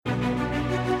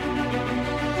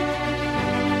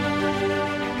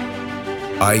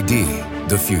ID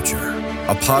the Future,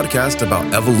 a podcast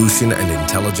about evolution and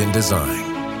intelligent design.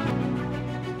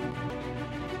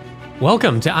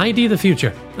 Welcome to ID the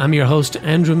Future. I'm your host,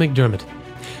 Andrew McDermott.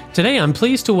 Today, I'm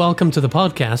pleased to welcome to the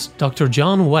podcast Dr.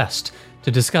 John West to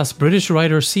discuss British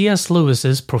writer C.S.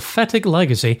 Lewis's prophetic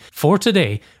legacy for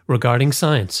today regarding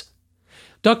science.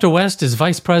 Dr. West is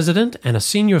Vice President and a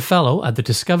Senior Fellow at the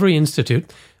Discovery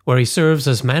Institute, where he serves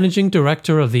as Managing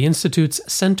Director of the Institute's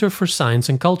Center for Science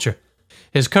and Culture.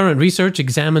 His current research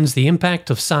examines the impact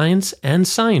of science and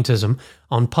scientism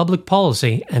on public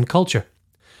policy and culture.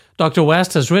 Dr.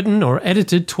 West has written or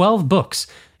edited 12 books,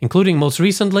 including most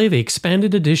recently the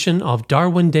expanded edition of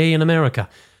Darwin Day in America,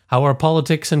 How Our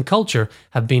Politics and Culture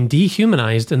Have Been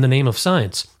Dehumanized in the Name of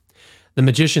Science, The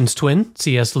Magician's Twin,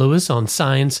 C.S. Lewis on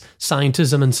Science,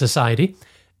 Scientism and Society,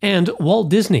 and Walt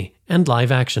Disney and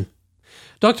Live Action.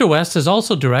 Dr. West has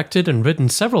also directed and written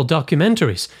several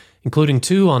documentaries, including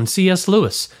 2 on C.S.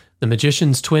 Lewis, The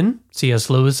Magician's Twin,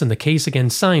 C.S. Lewis and the Case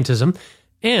Against Scientism,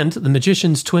 and The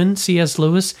Magician's Twin, C.S.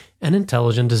 Lewis and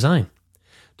Intelligent Design.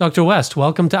 Dr. West,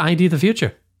 welcome to ID the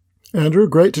Future. Andrew,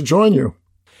 great to join you.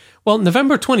 Well,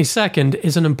 November 22nd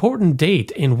is an important date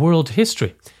in world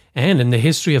history and in the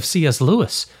history of C.S.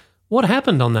 Lewis. What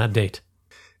happened on that date?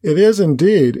 It is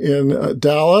indeed. In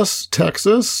Dallas,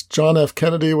 Texas, John F.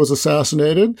 Kennedy was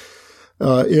assassinated.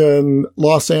 In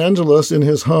Los Angeles, in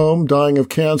his home, dying of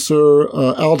cancer,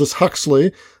 Aldous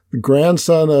Huxley, the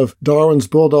grandson of Darwin's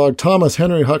bulldog Thomas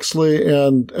Henry Huxley,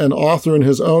 and an author in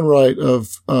his own right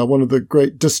of one of the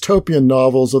great dystopian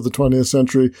novels of the 20th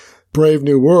century, Brave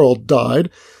New World, died.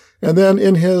 And then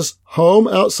in his home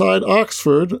outside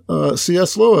Oxford,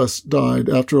 C.S. Lewis died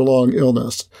after a long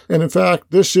illness. And in fact,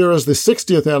 this year is the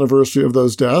 60th anniversary of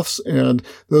those deaths, and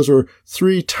those are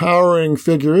 3 towering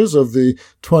figures of the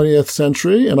 20th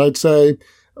century. And I'd say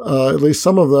at least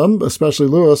some of them, especially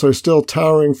Lewis, are still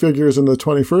towering figures in the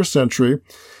 21st century.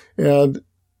 And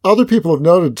other people have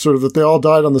noted sort of that they all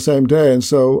died on the same day. And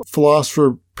so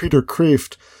philosopher Peter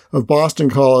Kreeft of Boston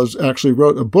College actually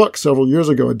wrote a book several years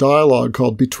ago, a dialogue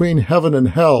called Between Heaven and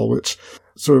Hell, which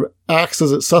sort of acts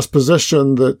as its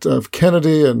supposition that of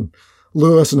Kennedy and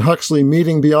Lewis and Huxley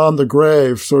meeting beyond the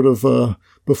grave, sort of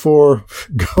before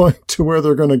going to where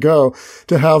they're going to go,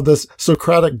 to have this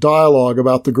Socratic dialogue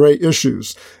about the great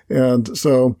issues. And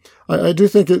so I do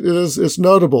think it's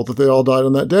notable that they all died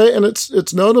on that day. And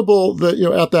it's notable that,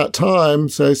 at that time,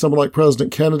 say someone like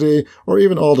President Kennedy or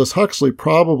even Aldous Huxley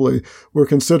probably were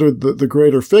considered the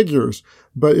greater figures.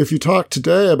 But if you talk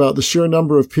today about the sheer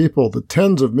number of people, the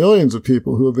tens of millions of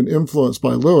people who have been influenced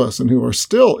by Lewis and who are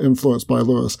still influenced by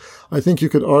Lewis, I think you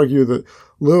could argue that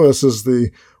Lewis is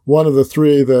one of the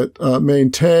 3 that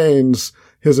maintains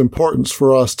his importance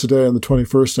for us today in the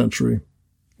 21st century.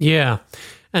 Yeah.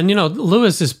 And,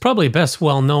 Lewis is probably best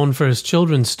well known for his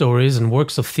children's stories and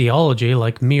works of theology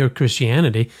like Mere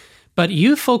Christianity, but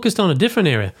you focused on a different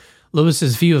area,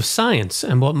 Lewis's view of science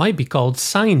and what might be called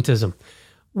scientism.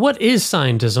 What is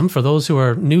scientism for those who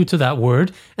are new to that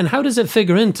word, and how does it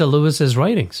figure into Lewis's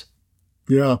writings?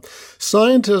 Yeah.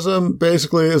 Scientism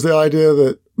basically is the idea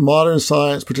that modern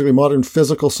science, particularly modern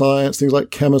physical science, things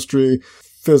like chemistry,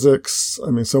 physics. I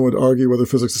mean, some would argue whether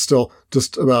physics is still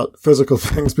just about physical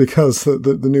things because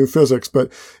the new physics,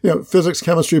 but, physics,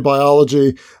 chemistry,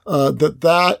 biology,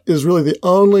 that is really the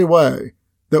only way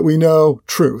that we know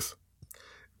truth.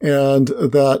 And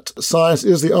that science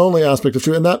is the only aspect of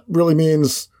truth. And that really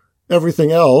means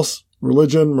everything else,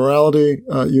 religion, morality,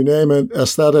 you name it,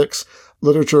 aesthetics,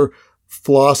 literature,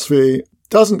 philosophy,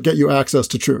 doesn't get you access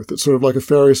to truth. It's sort of like a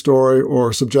fairy story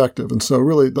or subjective. And so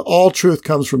really all truth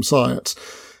comes from science.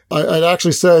 I'd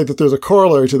actually say that there's a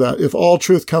corollary to that. If all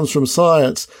truth comes from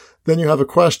science, then you have a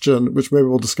question, which maybe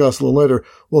we'll discuss a little later.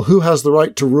 Well, who has the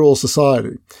right to rule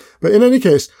society? But in any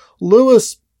case,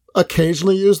 Lewis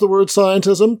occasionally used the word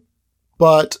scientism,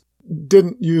 but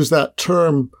didn't use that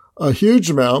term a huge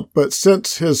amount. But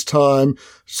since his time,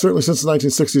 certainly since the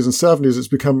 1960s and 70s, it's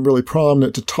become really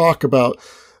prominent to talk about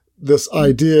this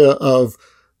idea of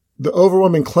the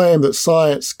overwhelming claim that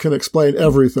science can explain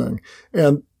everything.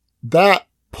 And that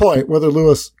point, whether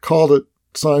Lewis called it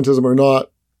scientism or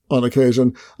not on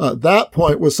occasion, that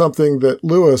point was something that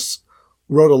Lewis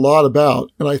wrote a lot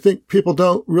about. And I think people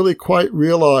don't really quite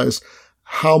realize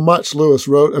how much Lewis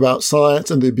wrote about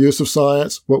science and the abuse of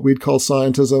science, what we'd call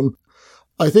scientism.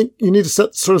 I think you need to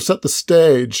set the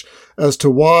stage as to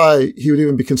why he would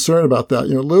even be concerned about that.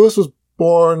 Lewis was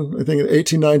born, I think, in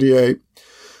 1898.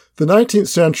 The 19th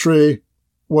century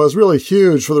was really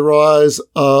huge for the rise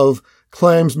of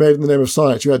claims made in the name of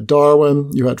science. You had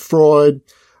Darwin, you had Freud.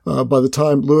 By the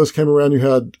time Lewis came around, you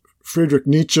had Friedrich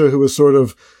Nietzsche, who was sort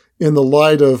of in the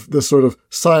light of this sort of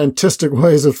scientific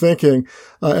ways of thinking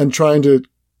and trying to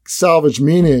salvage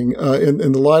meaning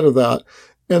in the light of that.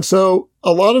 And so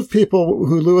a lot of people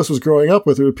who Lewis was growing up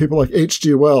with were people like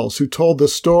H.G. Wells, who told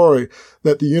this story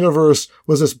that the universe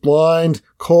was this blind,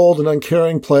 cold, and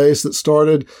uncaring place that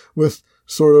started with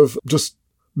sort of just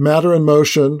matter in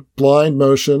motion, blind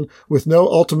motion, with no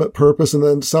ultimate purpose, and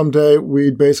then someday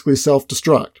we'd basically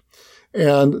self-destruct.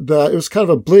 And that it was kind of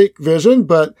a bleak vision,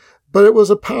 but it was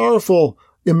a powerful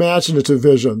imaginative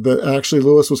vision that actually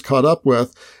Lewis was caught up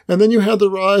with. And then you had the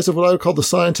rise of what I would call the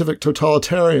scientific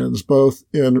totalitarians, both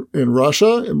in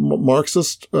Russia, in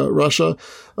Marxist Russia,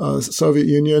 Soviet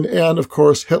Union, and of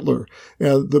course Hitler.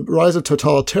 And the rise of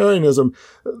totalitarianism,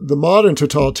 the modern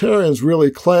totalitarians really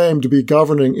claim to be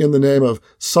governing in the name of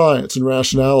science and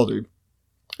rationality.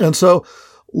 And so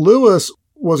Lewis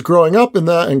was growing up in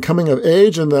that and coming of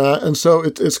age in that. And so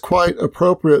it's quite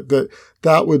appropriate that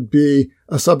that would be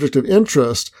a subject of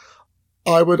interest.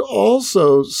 I would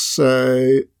also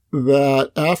say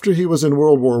that after he was in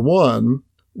World War I,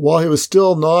 while he was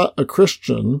still not a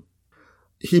Christian,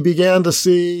 he began to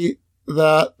see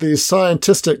that these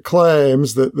scientific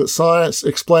claims that science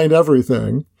explained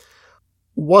everything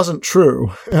wasn't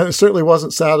true, and it certainly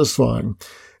wasn't satisfying.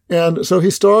 And so he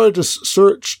started to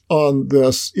search on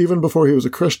this even before he was a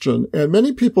Christian. And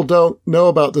many people don't know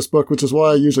about this book, which is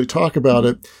why I usually talk about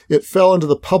it. It fell into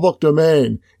the public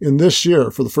domain in this year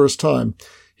for the first time.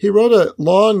 He wrote a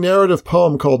long narrative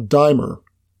poem called Dimer.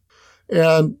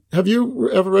 And have you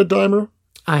ever read Dimer?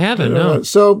 I haven't, no.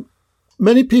 So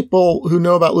many people who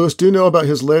know about Lewis do know about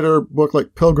his later book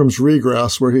like Pilgrim's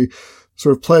Regress, where he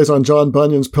sort of plays on John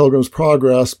Bunyan's Pilgrim's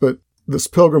Progress, but this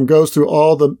pilgrim goes through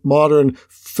all the modern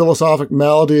philosophic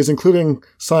maladies, including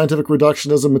scientific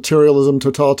reductionism, materialism,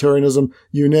 totalitarianism,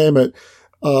 you name it,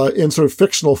 in sort of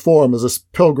fictional form as this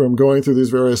pilgrim going through these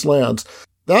various lands.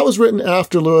 That was written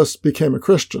after Lewis became a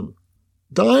Christian.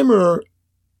 Dimer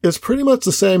is pretty much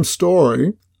the same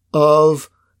story of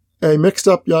a mixed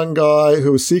up young guy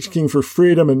who is seeking for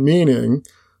freedom and meaning,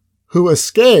 who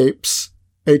escapes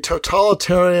a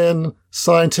totalitarian,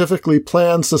 scientifically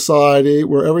planned society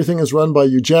where everything is run by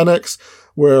eugenics,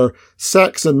 where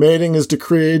sex and mating is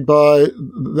decreed by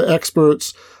the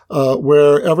experts,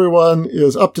 where everyone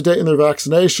is up to date in their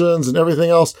vaccinations and everything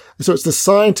else. So it's the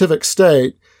scientific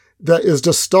state that is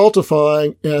just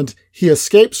stultifying, and he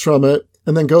escapes from it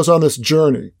and then goes on this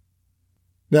journey.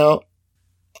 Now,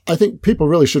 I think people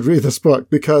really should read this book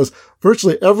because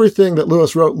virtually everything that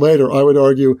Lewis wrote later, I would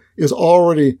argue, is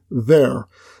already there.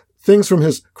 Things from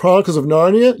his Chronicles of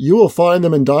Narnia, you will find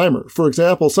them in Dimer. For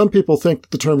example, some people think that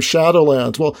the term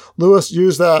Shadowlands, well, Lewis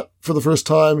used that for the first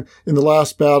time in the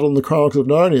last battle in the Chronicles of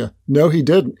Narnia. No, he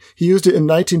didn't. He used it in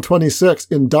 1926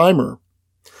 in Dimer.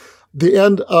 The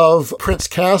end of Prince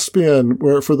Caspian,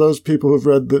 where for those people who've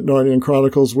read the Narnian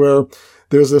Chronicles, where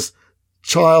there's this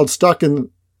child stuck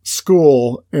in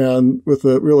school and with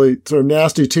a really sort of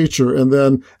nasty teacher, and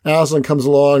then Aslan comes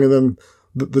along, and then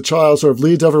the child sort of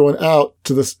leads everyone out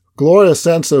to this glorious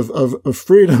sense of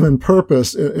freedom and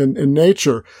purpose in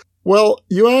nature. Well,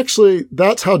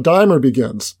 that's how Dimer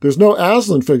begins. There's no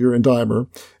Aslan figure in Dimer,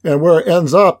 and where it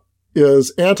ends up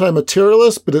is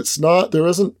anti-materialist, but there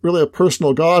isn't really a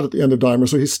personal God at the end of Dimer.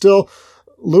 So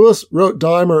Lewis wrote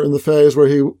Dimer in the phase where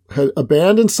he had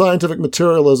abandoned scientific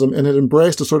materialism and had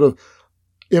embraced a sort of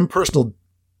impersonal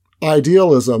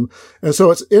idealism. And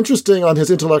so it's interesting on his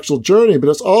intellectual journey, but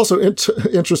it's also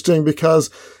interesting because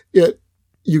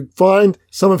you find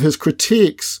some of his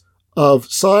critiques of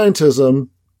scientism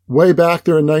way back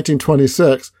there in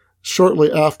 1926,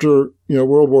 shortly after,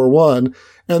 World War I.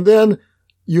 And then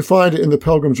you find it in the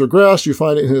Pilgrim's Regress. You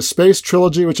find it in his Space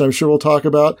Trilogy, which I'm sure we'll talk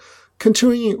about,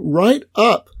 continuing right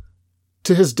up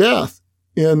to his death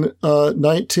in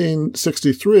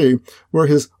 1963, where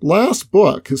his last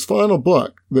book, his final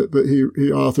book that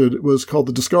he authored, was called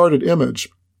The Discarded Image.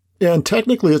 And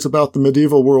technically it's about the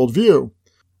medieval worldview.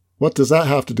 What does that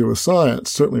have to do with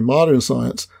science? Certainly modern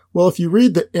science. Well, if you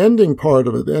read the ending part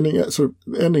of it, the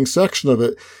ending section of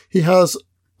it, he has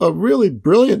a really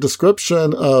brilliant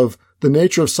description of the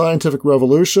nature of scientific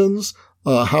revolutions,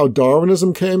 how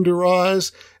Darwinism came to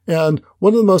rise. And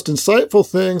one of the most insightful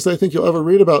things I think you'll ever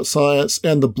read about science,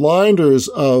 and the blinders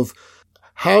of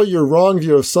how your wrong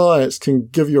view of science can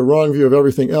give you a wrong view of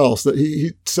everything else, that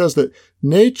he says that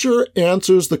nature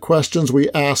answers the questions we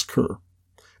ask her.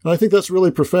 And I think that's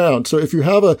really profound. So if you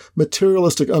have a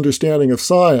materialistic understanding of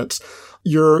science,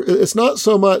 it's not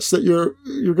so much that you're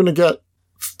going to get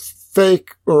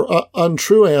fake or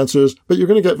untrue answers, but you're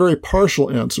going to get very partial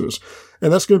answers.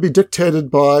 And that's going to be dictated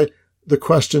by the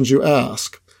questions you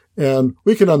ask. And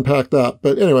we can unpack that.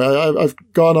 But anyway, I've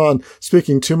gone on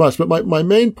speaking too much. But my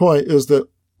main point is that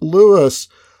Lewis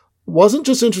wasn't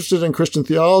just interested in Christian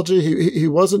theology. He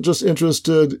wasn't just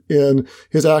interested in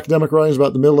his academic writings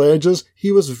about the Middle Ages.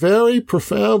 He was very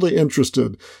profoundly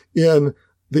interested in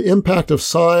the impact of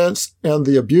science and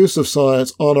the abuse of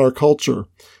science on our culture.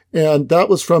 And that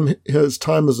was from his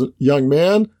time as a young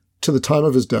man to the time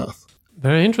of his death.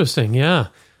 Very interesting, yeah.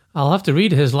 I'll have to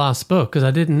read his last book because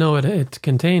I didn't know it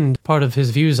contained part of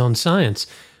his views on science.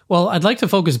 Well, I'd like to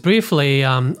focus briefly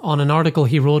on an article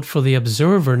he wrote for the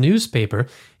Observer newspaper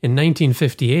in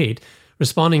 1958,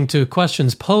 responding to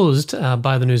questions posed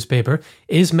by the newspaper.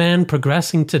 Is man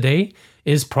progressing today?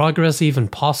 Is progress even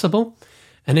possible?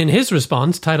 And in his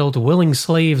response, titled Willing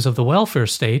Slaves of the Welfare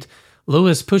State,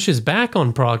 Lewis pushes back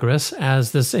on progress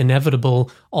as this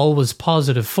inevitable, always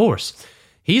positive force.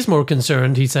 He's more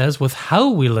concerned, he says, with how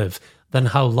we live than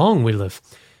how long we live.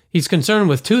 He's concerned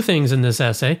with two things in this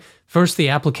essay. First, the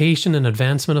application and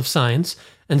advancement of science,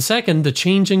 and second, the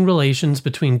changing relations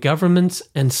between governments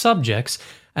and subjects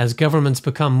as governments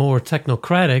become more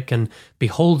technocratic and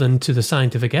beholden to the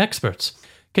scientific experts.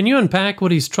 Can you unpack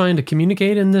what he's trying to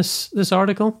communicate in this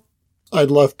article?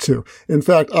 I'd love to. In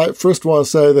fact, I first want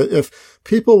to say that if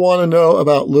people want to know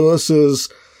about Lewis's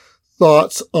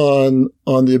thoughts on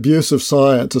the abuse of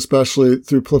science, especially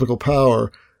through political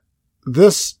power,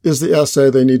 this is the essay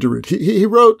they need to read. He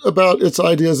wrote about its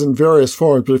ideas in various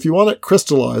forms, but if you want it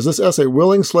crystallized, this essay,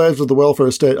 Willing Slaves of the Welfare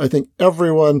State, I think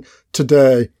everyone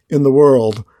today in the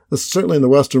world, certainly in the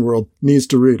Western world, needs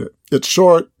to read it. It's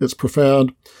short, it's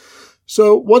profound.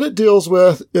 So what it deals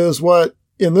with is what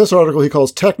in this article he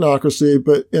calls technocracy,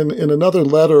 but in another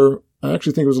letter, I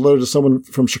actually think it was a letter to someone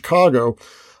from Chicago,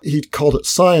 he called it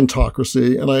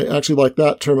scientocracy, and I actually like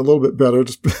that term a little bit better.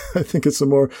 Just I think it's a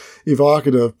more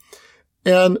evocative.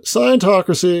 And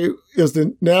scientocracy is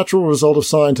the natural result of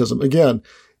scientism. Again,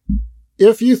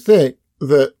 if you think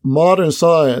that modern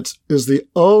science is the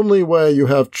only way you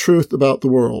have truth about the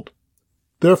world,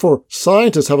 therefore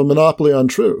scientists have a monopoly on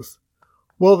truth.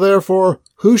 Well, therefore,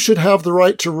 who should have the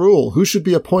right to rule? Who should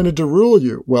be appointed to rule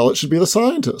you? Well, it should be the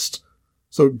scientist.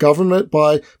 So government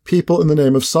by people in the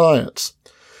name of science.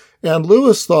 And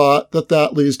Lewis thought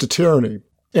that leads to tyranny.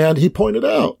 And he pointed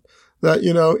out that,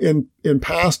 in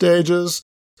past ages,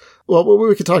 well,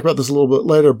 we could talk about this a little bit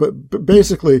later, but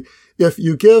basically, if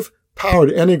you give power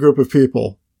to any group of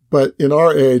people, but in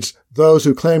our age, those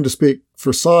who claim to speak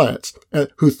for science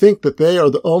and who think that they are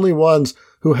the only ones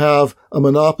who have a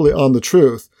monopoly on the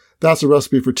truth, that's a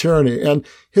recipe for tyranny. And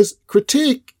his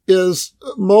critique is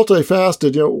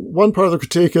multifaceted. One part of the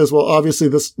critique is, well, obviously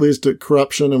this leads to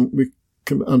corruption, and we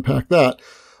can unpack that.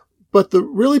 But the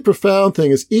really profound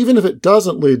thing is, even if it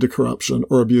doesn't lead to corruption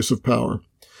or abuse of power,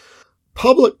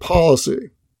 public policy,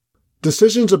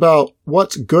 decisions about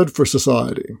what's good for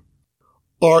society,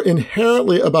 are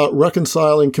inherently about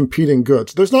reconciling competing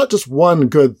goods. There's not just one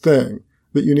good thing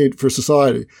that you need for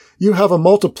society. You have a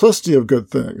multiplicity of good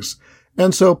things.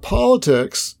 And so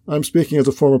politics, I'm speaking as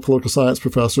a former political science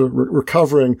professor,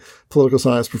 recovering political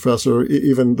science professor,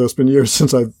 even though it's been years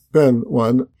since I've been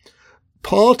one.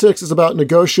 Politics is about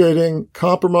negotiating,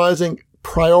 compromising,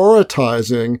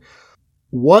 prioritizing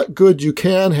what good you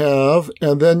can have,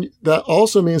 and then that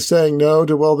also means saying no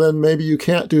to, well, then maybe you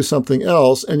can't do something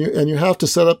else, and you have to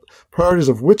set up priorities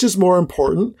of which is more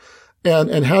important,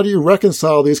 and how do you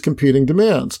reconcile these competing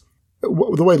demands.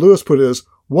 The way Lewis put it is,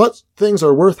 what things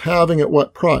are worth having at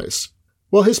what price?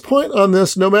 Well, his point on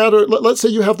this, no matter, let's say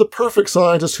you have the perfect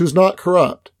scientist who's not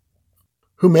corrupt,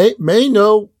 who may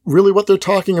know really what they're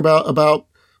talking about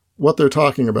what they're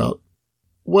talking about.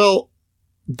 Well,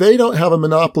 they don't have a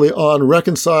monopoly on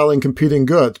reconciling competing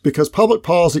goods, because public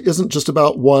policy isn't just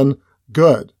about one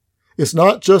good. It's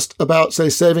not just about, say,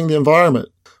 saving the environment.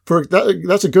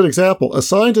 That's a good example. A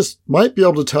scientist might be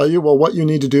able to tell you, well, what you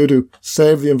need to do to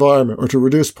save the environment or to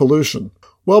reduce pollution.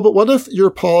 Well, but what if your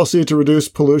policy to reduce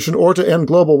pollution, or to end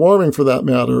global warming for that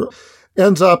matter,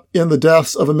 ends up in the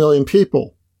deaths of 1 million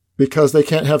people because they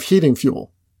can't have heating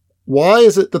fuel? Why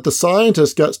is it that the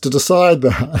scientist gets to decide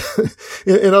that?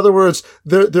 In other words,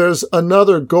 there's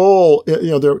another goal,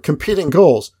 there are competing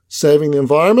goals, saving the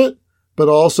environment, but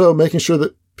also making sure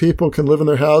that people can live in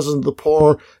their houses and the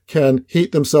poor can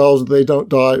heat themselves, they don't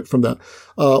die from that,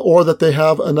 or that they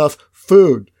have enough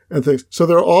food and things. So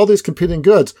there are all these competing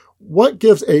goods. What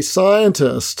gives a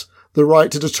scientist the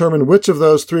right to determine which of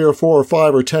those 3 or 4 or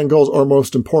 5 or 10 goals are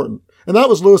most important? And that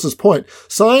was Lewis's point.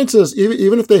 Scientists,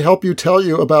 even if they help you tell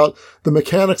you about the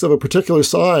mechanics of a particular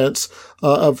science,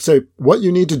 of, say, what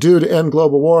you need to do to end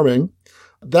global warming,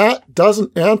 that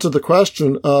doesn't answer the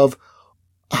question of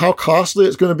how costly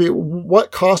it's going to be.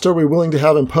 What cost are we willing to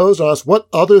have imposed on us? What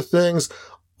other things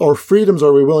or freedoms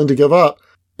are we willing to give up?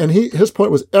 And his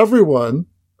point was everyone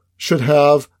should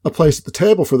have a place at the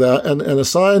table for that. And a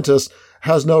scientist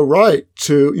has no right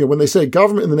to, when they say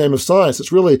government in the name of science,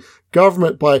 it's really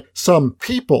government by some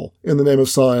people in the name of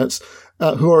science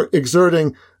who are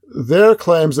exerting their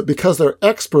claims that because they're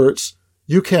experts,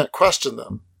 you can't question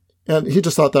them. And he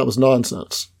just thought that was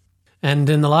nonsense. And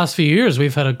in the last few years,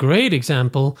 we've had a great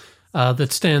example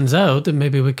that stands out that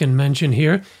maybe we can mention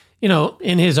here.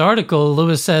 In his article,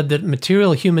 Lewis said that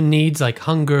material human needs like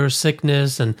hunger,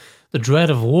 sickness, and the dread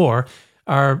of war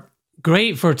are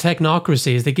great for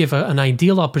technocracies. They give an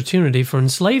ideal opportunity for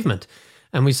enslavement.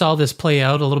 And we saw this play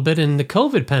out a little bit in the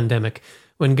COVID pandemic,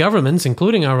 when governments,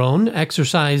 including our own,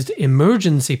 exercised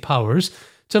emergency powers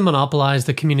to monopolize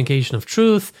the communication of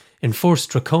truth, enforce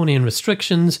draconian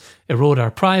restrictions, erode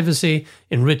our privacy,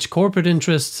 enrich corporate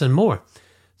interests, and more.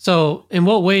 So, in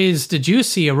what ways did you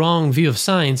see a wrong view of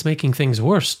science making things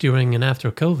worse during and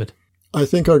after COVID? I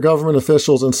think our government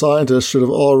officials and scientists should have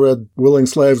all read Willing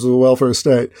Slaves of the Welfare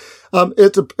State.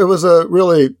 It was a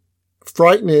really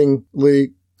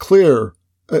frighteningly clear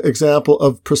example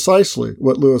of precisely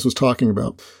what Lewis was talking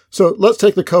about. So let's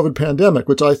take the COVID pandemic,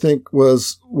 which I think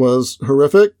was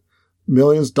horrific.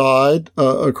 Millions died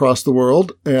across the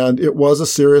world, and it was a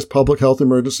serious public health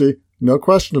emergency. No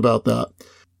question about that.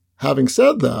 Having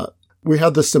said that, we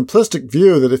had the simplistic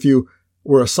view that if you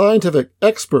were a scientific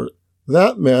expert,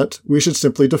 that meant we should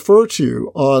simply defer to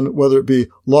you on whether it be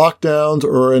lockdowns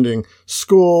or ending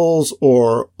schools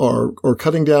or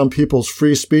cutting down people's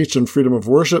free speech and freedom of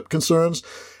worship concerns.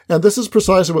 And this is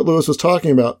precisely what Lewis was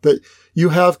talking about, that you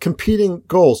have competing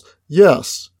goals.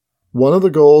 Yes, one of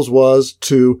the goals was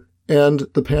to end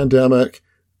the pandemic,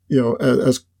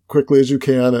 as quickly as you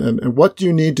can. And what do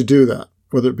you need to do that?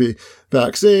 Whether it be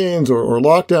vaccines or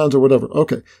lockdowns or whatever.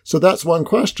 Okay. So that's one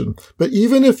question. But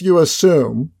even if you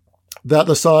assume that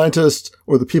the scientists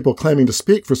or the people claiming to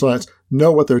speak for science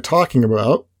know what they're talking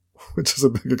about, which is a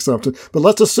big assumption, but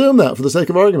let's assume that for the sake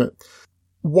of argument.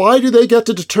 Why do they get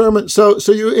to determine? So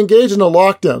you engage in a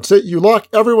lockdown. Say you lock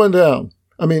everyone down.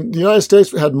 I mean, the United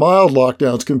States had mild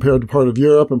lockdowns compared to part of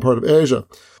Europe and part of Asia.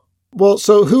 Well,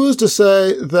 so who is to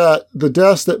say that the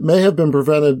deaths that may have been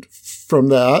prevented from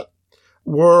that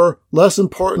were less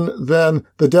important than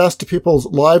the deaths to people's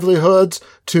livelihoods,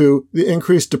 to the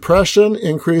increased depression,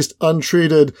 increased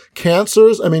untreated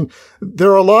cancers? I mean,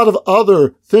 there are a lot of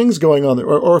other things going on there.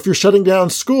 Or if you're shutting down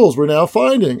schools, we're now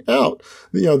finding out,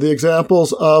 the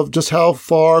examples of just how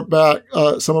far back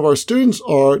some of our students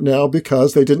are now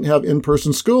because they didn't have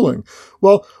in-person schooling.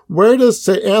 Well, where does,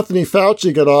 say, Anthony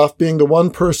Fauci get off being the one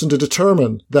person to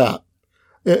determine that?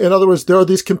 In other words, there are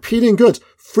these competing goods.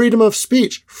 Freedom of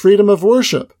speech, freedom of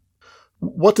worship.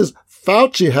 What does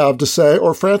Fauci have to say,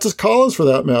 or Francis Collins for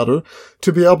that matter,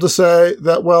 to be able to say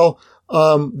that,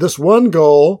 this one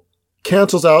goal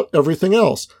cancels out everything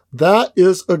else? That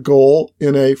is a goal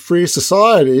in a free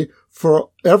society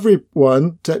for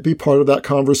everyone to be part of that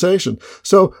conversation.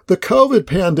 So the COVID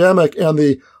pandemic and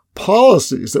the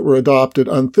policies that were adopted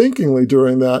unthinkingly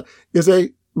during that is a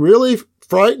really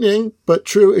frightening but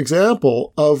true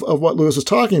example of what Lewis was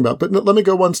talking about. But let me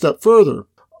go one step further.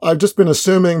 I've just been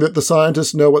assuming that the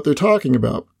scientists know what they're talking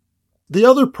about. The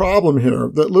other problem here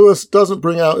that Lewis doesn't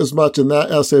bring out as much in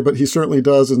that essay, but he certainly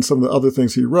does in some of the other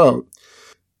things he wrote,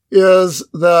 is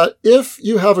that if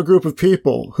you have a group of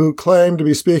people who claim to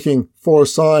be speaking for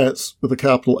science with a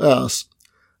capital S,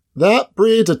 that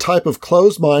breeds a type of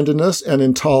closed-mindedness and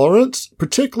intolerance,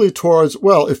 particularly towards,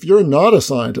 if you're not a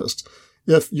scientist,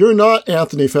 if you're not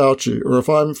Anthony Fauci, or if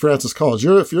I'm Francis Collins,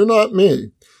 if you're not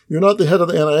me, you're not the head of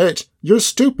the NIH, you're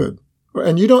stupid.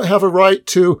 And you don't have a right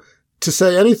to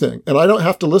say anything, and I don't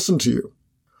have to listen to you.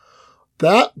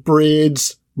 That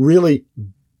breeds really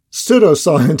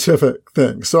pseudoscientific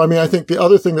things. So, I think the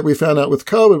other thing that we found out with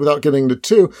COVID, without getting into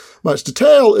too much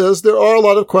detail, is there are a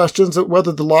lot of questions of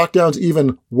whether the lockdowns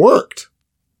even worked.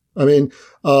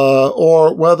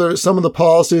 Or whether some of the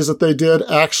policies that they did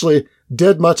actually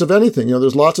did much of anything.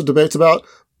 There's lots of debates about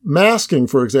masking,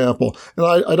 for example.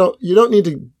 And you don't need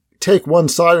to take one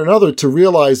side or another to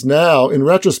realize now, in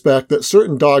retrospect, that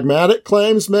certain dogmatic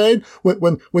claims made,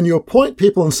 when you appoint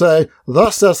people and say,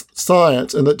 thus says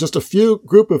science, and that just a few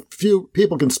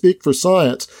people can speak for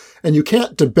science, and you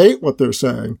can't debate what they're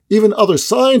saying, even other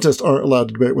scientists aren't allowed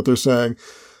to debate what they're saying,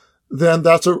 then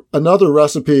that's another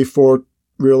recipe for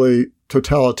really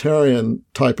totalitarian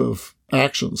type of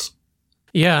actions.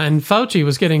 Yeah, and Fauci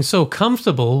was getting so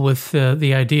comfortable with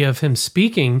the idea of him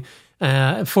speaking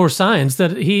for science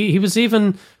that he was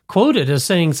even quoted as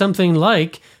saying something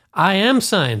like, I am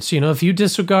science. If you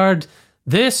disregard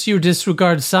this, you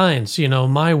disregard science,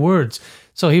 my words.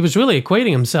 So he was really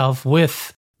equating himself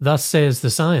with, thus says the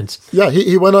science. Yeah,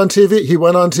 he went on TV. He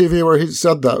went on TV where he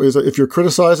said that. He said, if you're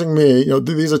criticizing me,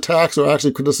 these attacks are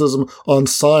actually criticism on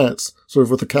science, sort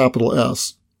of with a capital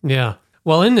S. Yeah.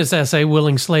 Well, in this essay,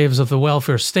 Willing Slaves of the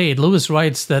Welfare State, Lewis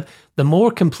writes that the more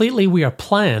completely we are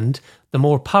planned, the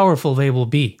more powerful they will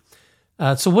be.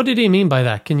 So what did he mean by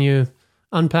that? Can you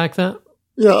unpack that?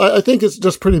 Yeah, I think it's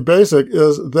just pretty basic,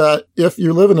 is that if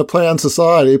you live in a planned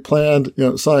society, planned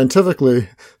scientifically,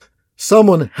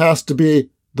 someone has to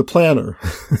be the planner.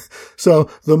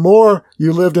 So the more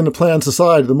you lived in a planned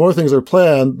society, the more things are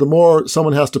planned, the more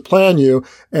someone has to plan you,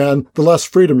 and the less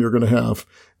freedom you're going to have.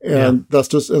 And that's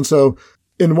just, and so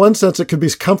in one sense, it could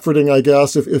be comforting, I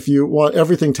guess, if you want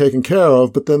everything taken care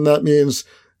of, but then that means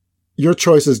your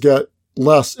choices get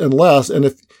less and less. And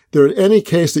if there's any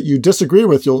case that you disagree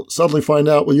with, you'll suddenly find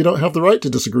out, well, you don't have the right to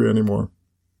disagree anymore.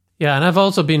 Yeah. And I've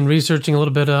also been researching a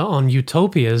little bit on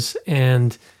utopias,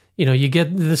 and, you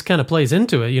get this kind of plays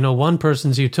into it. One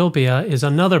person's utopia is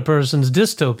another person's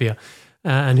dystopia,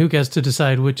 and who gets to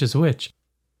decide which is which?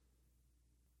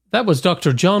 That was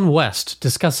Dr. John West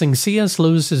discussing C.S.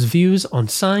 Lewis's views on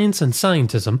science and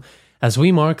scientism as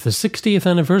we mark the 60th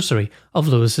anniversary of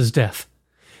Lewis's death.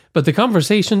 But the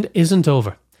conversation isn't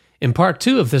over. In part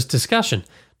 2 of this discussion,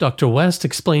 Dr. West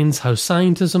explains how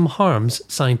scientism harms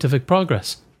scientific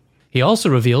progress. He also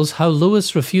reveals how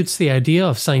Lewis refutes the idea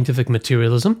of scientific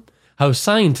materialism, how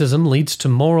scientism leads to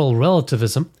moral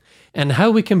relativism, and how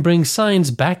we can bring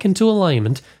science back into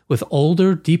alignment with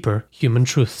older, deeper human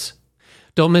truths.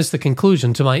 Don't miss the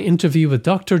conclusion to my interview with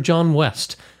Dr. John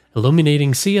West,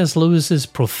 illuminating C.S. Lewis's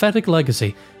prophetic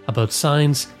legacy about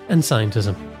science and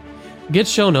scientism. Get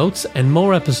show notes and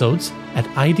more episodes at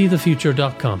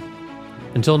idthefuture.com.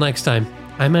 Until next time,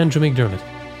 I'm Andrew McDermott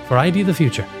for ID the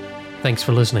Future. Thanks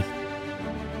for listening.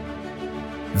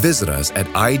 Visit us at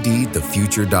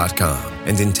idthefuture.com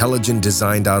and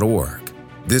intelligentdesign.org.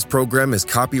 This program is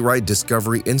copyright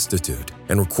Discovery Institute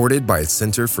and recorded by its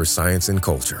Center for Science and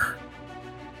Culture.